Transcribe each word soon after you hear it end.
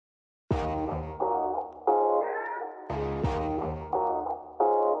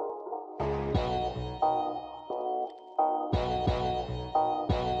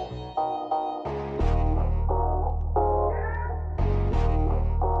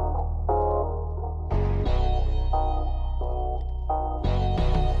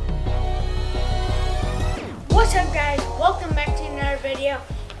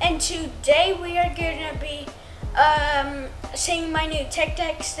and today we are gonna be seeing my new tech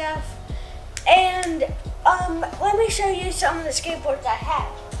deck stuff, and let me show you some of the skateboards I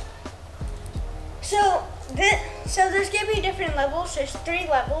have. So there's gonna be different levels. There's 3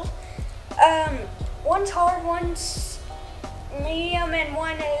 levels. One's hard, one's medium, and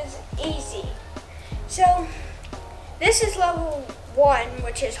one is easy. So this is level 1,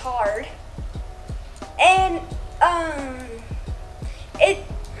 which is hard, and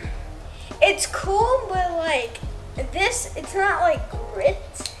it's cool, but like this, it's not like grit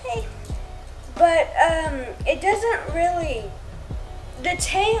tape, but it doesn't really, the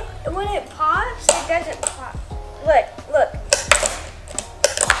tape, when it pops, it doesn't pop. Look.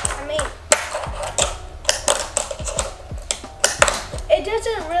 I mean, it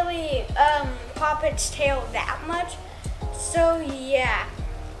doesn't really pop its tail that much. So yeah.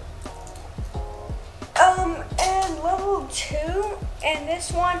 And level 2 and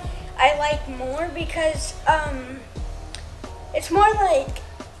this one I like more because it's more like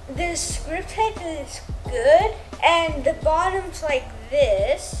this grip tape is good and the bottom's like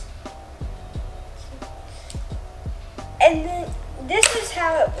this. And then this is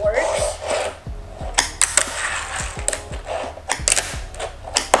how it works.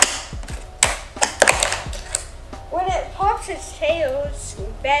 When it pops its tail, it's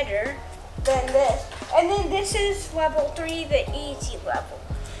better than this. And then this is level 3, the easy level.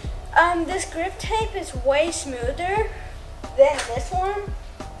 This grip tape is way smoother than this one.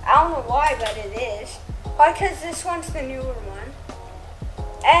 I don't know why, but it is. Probably because this one's the newer one.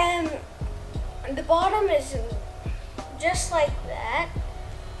 And the bottom is just like that.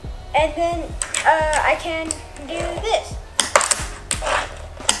 And then I can do this.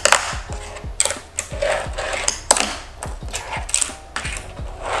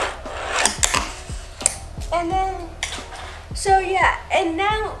 And then, so yeah, and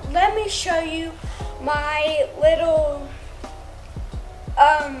now let me show you my little,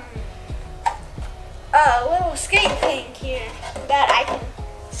 little skate thing here that I can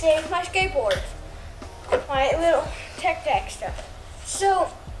save my skateboard, my little tech deck stuff.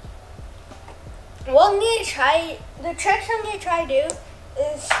 So, what I'm gonna try, the tricks I'm gonna try to do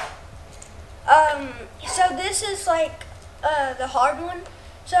is, so this is like the hard one.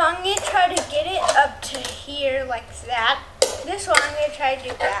 So I'm going to try to get it up to here like that. This one I'm going to try to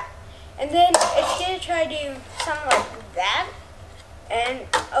do that. And then it's going to try to do something like that. And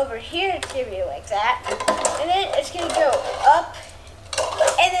over here it's going to be like that. And then it's going to go up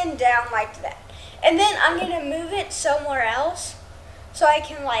and then down like that. And then I'm going to move it somewhere else so I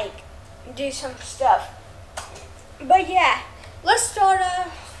can like do some stuff. But yeah, let's start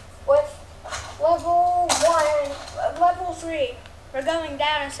off with level 1, level 3. We're going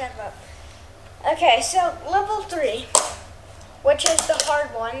down instead of up. Okay, so level 3, which is the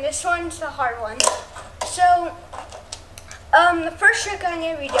hard one. This one's the hard one. So, the first trick I'm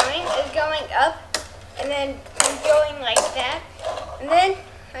going to be doing is going up and then going like that. And then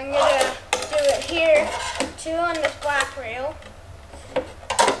I'm going to do it here, too, on this black rail.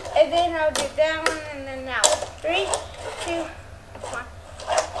 And then I'll do that one and then that one. 3, 2, 1.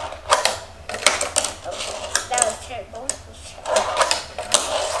 Oh, that was terrible.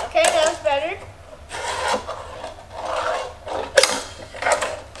 Okay, that was better.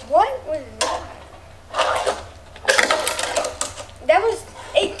 What was that? That was,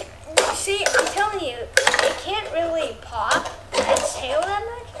 it, see, I'm telling you, it can't really pop its tail that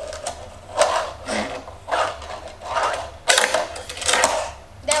much.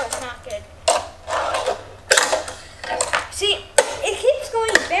 That was not good. See, it keeps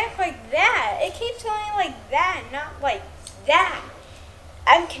going back like that. It keeps going like that, not like that.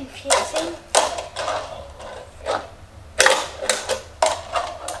 I'm confusing.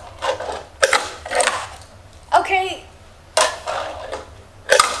 Okay.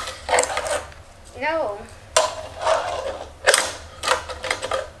 No.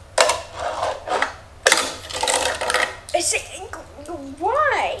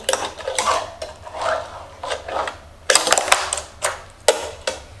 Why?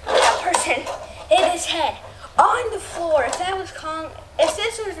 That person hit his head on the floor. If that was if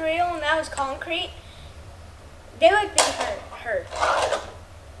this was real and that was concrete, they would be hurt.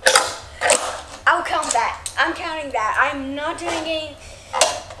 I'll count that. I'm counting that. I'm not doing any.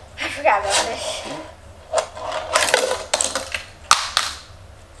 I forgot about this.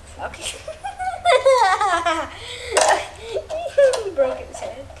 Okay. He broke his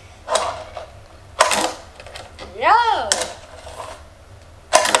head. No.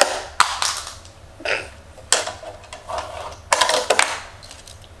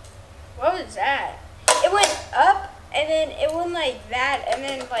 What was that? It went up and then it went like that, and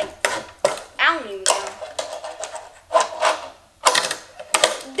then like, I don't even know.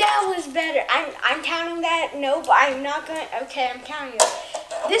 That was better. I'm counting that. Nope, I'm not going to. Okay, I'm counting it.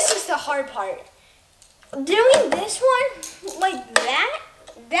 This is the hard part. Doing this one like that,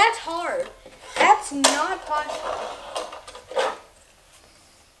 that's hard. That's not possible.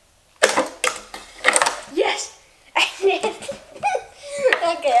 Yes, I did.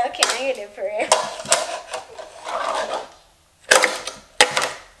 Okay, I'm gonna do it for real.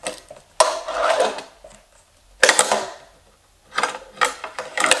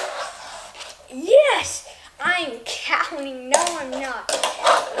 Yes, I'm counting. No, I'm not.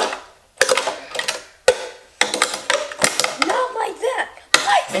 Not like that.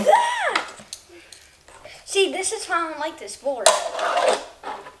 Like that. See, this is why I don't like this board.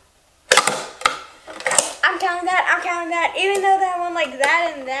 I'm counting that. I'm counting that. Even though that one like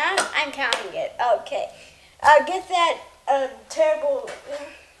that and that, I'm counting it. Okay. Get that terrible,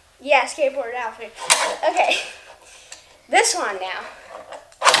 yeah, skateboard outfit. Okay. This one now.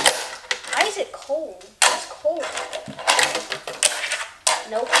 Why is it cold? It's cold.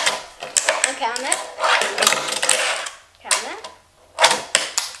 Nope. I'm counting that. Count that.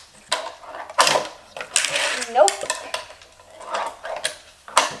 Nope.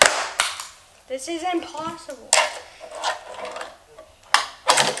 This is impossible.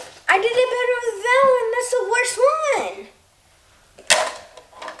 I did it better with that one. That's the worst one.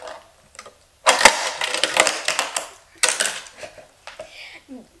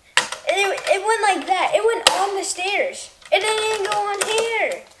 It went like that. It went on the stairs. It didn't even go on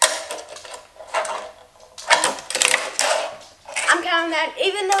here. I'm counting that.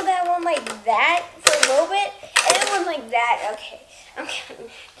 Even though that went like that for a little bit, and it went like that. Okay. I'm counting.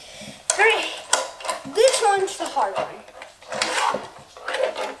 3. This one's the hard one.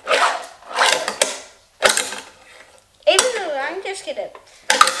 Even though I'm just gonna.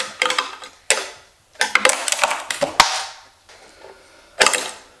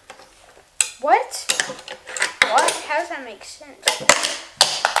 What? What? How does that make sense?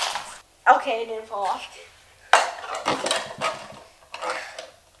 Okay, it didn't fall off.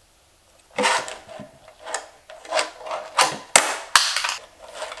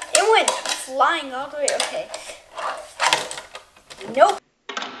 It went flying all the way. Okay. Nope.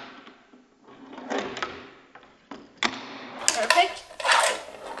 Perfect.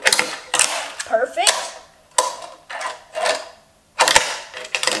 Perfect.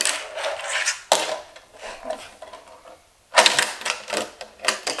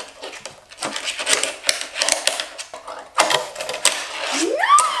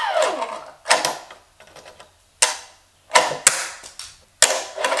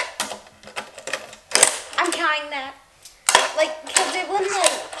 That, like, because it wouldn't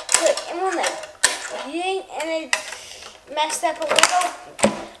like, look, it wouldn't like, and it messed up a little,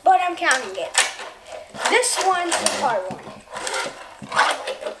 but I'm counting it. This one's the hard one.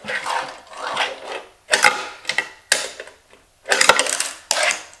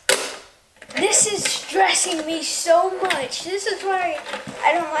 This is stressing me so much. This is why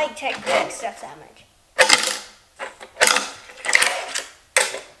I don't like tech stuff that much.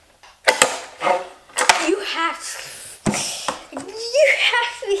 You have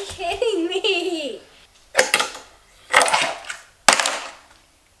to be kidding me.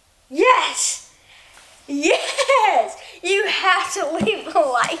 Yes. Yes. You have to leave a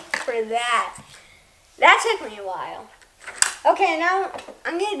like for that. That took me a while. Okay, now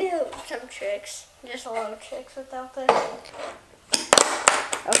I'm going to do some tricks. Just a little tricks without this.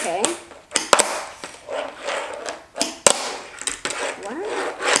 Okay. What?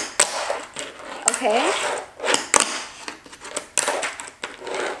 Okay.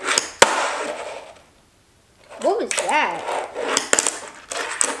 What was that?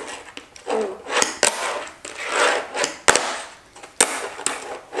 Ooh.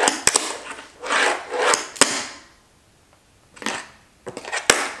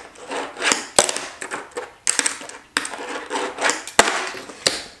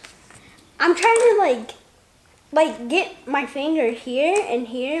 I'm trying to like get my finger here and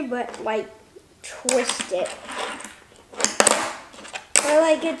here, but like twist it. Or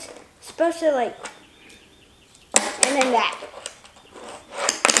like it's supposed to like. And then that.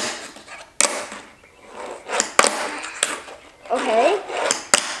 Okay.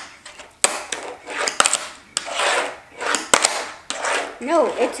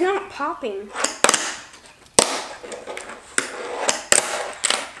 No, it's not popping.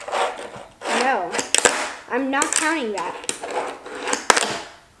 No, I'm not counting that.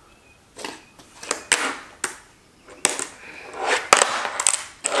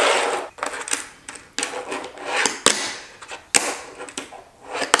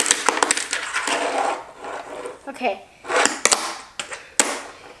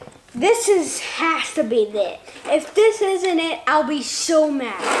 has to be it. If this isn't it, I'll be so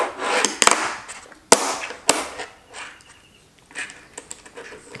mad.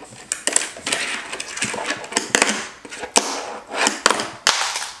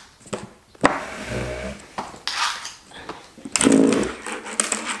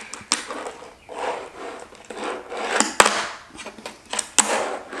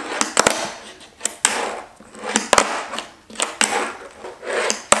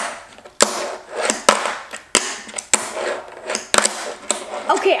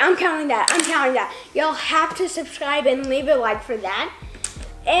 Okay, I'm counting that. Y'all have to subscribe and leave a like for that.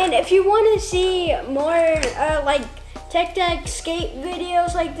 And if you want to see more like Tech Deck skate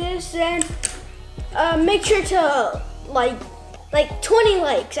videos like this, then make sure to like 20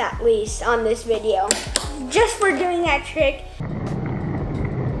 likes at least on this video, just for doing that trick.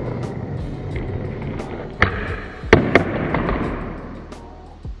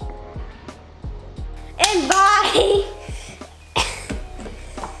 And bye.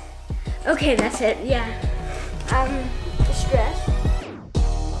 Okay, that's it. Yeah. I'm stressed.